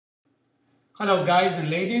Hello guys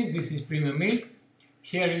and ladies, this is Premium Milk.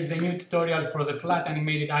 Here is the new tutorial for the Flat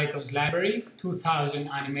Animated Icons library, 2000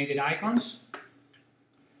 animated icons.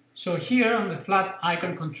 So here on the flat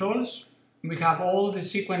icon controls, we have all the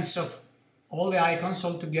sequence of all the icons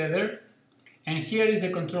all together. And here is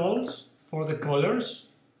the controls for the colors.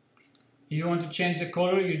 If you want to change the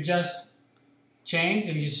color, you just change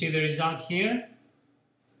and you see the result here.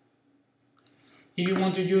 If you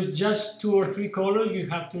want to use just 2 or 3 colors, you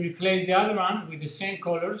have to replace the other one with the same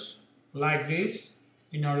colors, like this,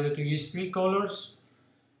 in order to use 3 colors.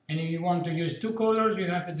 And if you want to use 2 colors, you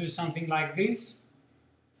have to do something like this.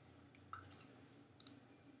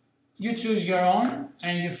 You choose your own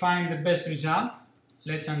and you find the best result.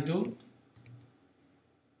 Let's undo.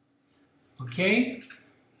 Okay.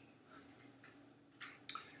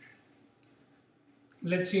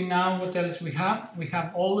 Let's see now what else we have. We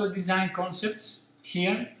have all the design concepts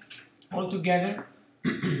here, all together.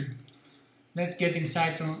 Let's get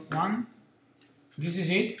inside to one. This is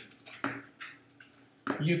it.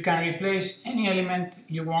 You can replace any element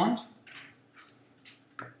you want.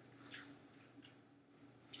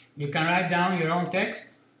 You can write down your own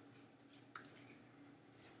text.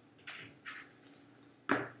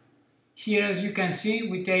 Here, as you can see,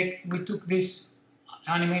 we took this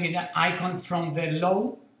animated icon from the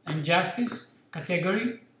law and justice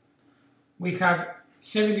category. We have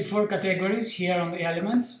 74 categories here on the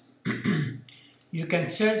elements. You can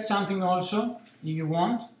search something also if you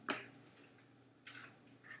want.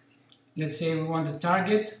 Let's say we want a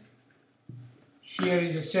target. Here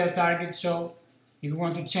is a cell target, so if you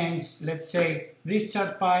want to change, let's say, this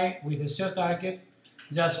chart pie with a cell target,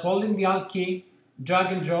 just holding the Alt key,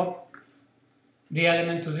 drag and drop the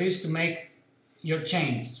element to this to make your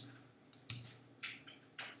change.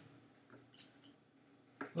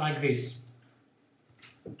 Like this.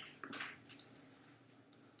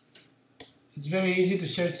 It's very easy to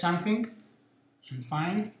search something and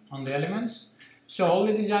find on the elements. So all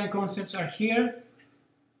the design concepts are here.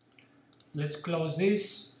 Let's close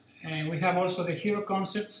this. And we have also the hero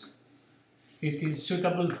concepts. It is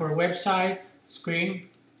suitable for a website, screen.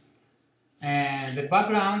 And the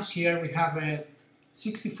backgrounds, here we have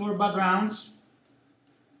 64 backgrounds.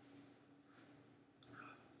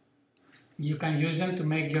 You can use them to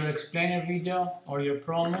make your explainer video or your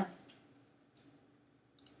promo.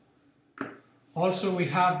 Also we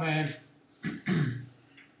have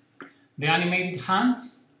the animated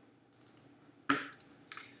hands.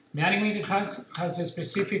 The animated hands has a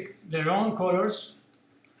specific, their own colors,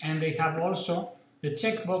 and they have also the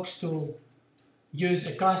checkbox to use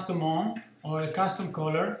a custom on or a custom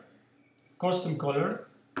color.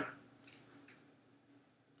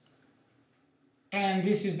 And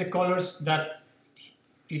this is the colors that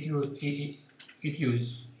it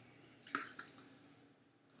uses.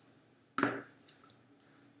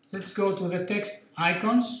 Let's go to the text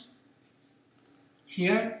icons.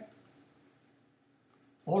 Here,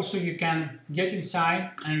 also you can get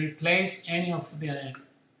inside and replace any of the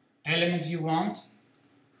elements you want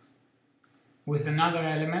with another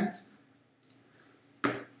element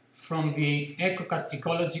from the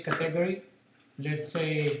ecology category. Let's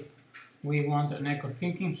say we want an eco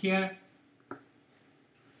thinking here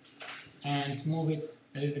and move it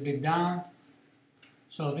a little bit down.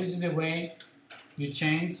 So this is the way you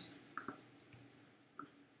change.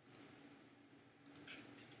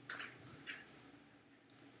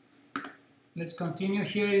 Let's continue.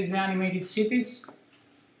 Here is the animated cities.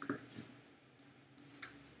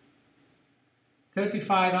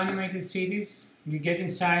 35 animated cities. You get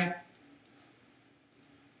inside.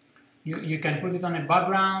 You can put it on a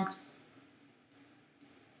background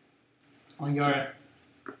on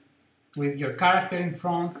with your character in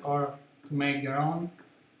front, or to make your own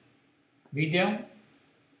video.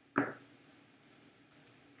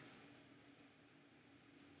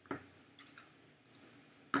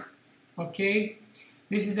 Okay,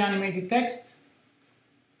 this is the animated text,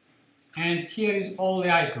 and here is all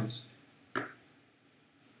the icons.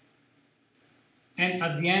 And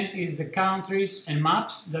at the end is the countries and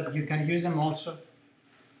maps that you can use them also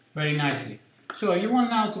very nicely. So you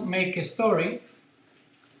want now to make a story.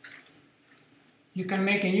 You can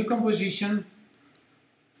make a new composition,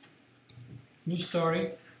 new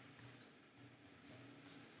story,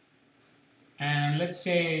 and let's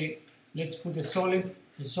put a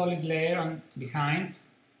solid layer on behind.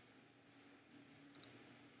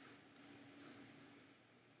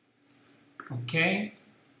 Okay,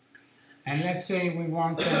 and let's say we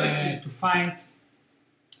want to find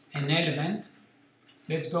an element.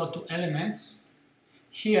 Let's go to elements.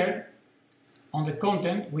 Here on the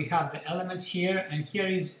content we have the elements here, and here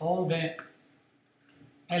is all the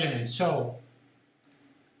elements. So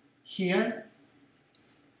here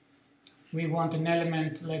we want an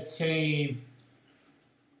element, let's say,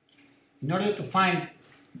 in order to find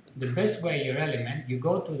the best way your element, you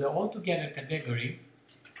go to the altogether category,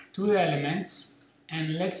 to the elements,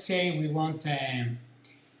 and let's say we want an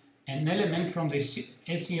element from the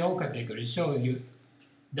SEO category. So you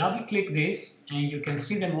double click this and you can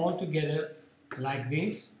see them all together like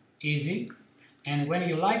this, easy. And when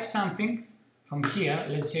you like something from here,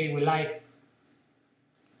 let's say we like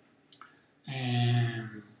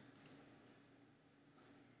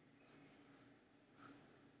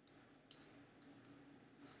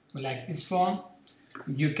this font,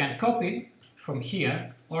 you can copy it from here,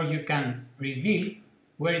 or you can reveal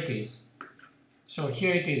where it is. So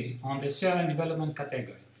here it is on the SEO and development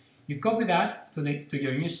category. You copy that to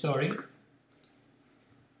your new story,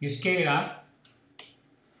 you scale it up.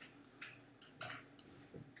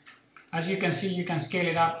 As you can see, you can scale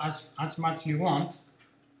it up as much you want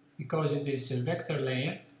because it is a vector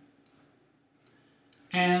layer.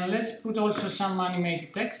 And let's put also some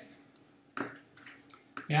animated text.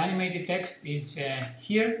 The animated text is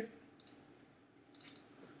here.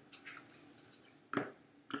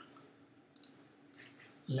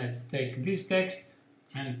 Let's take this text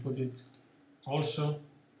and put it also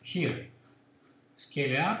here.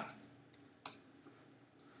 Scale it up.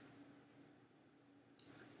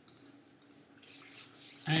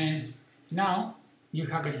 And now you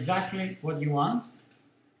have exactly what you want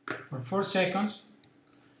for 4 seconds.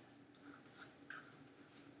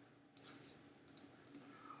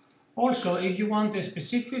 Also, if you want a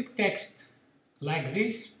specific text like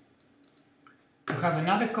this, you have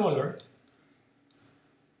another color,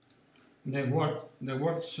 the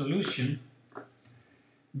word solution.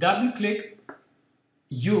 Double click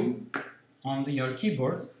U on your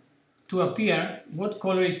keyboard to appear what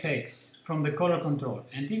color it takes from the color control.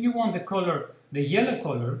 And if you want the color, the yellow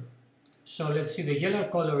color, so let's see, the yellow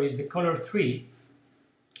color is the color 3,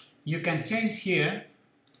 you can change here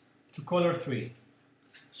to color 3.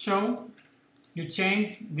 So you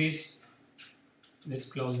change this, let's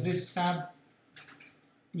close this tab,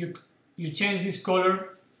 you change this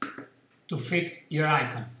color to fit your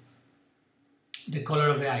icon, the color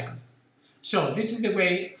of the icon. So this is the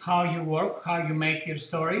way how you work, how you make your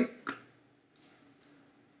story,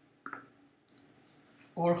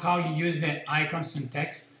 or how you use the icons and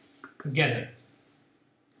text together.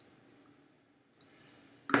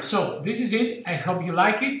 So this is it. I hope you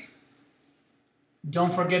like it.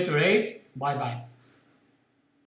 Don't forget to rate. Bye bye.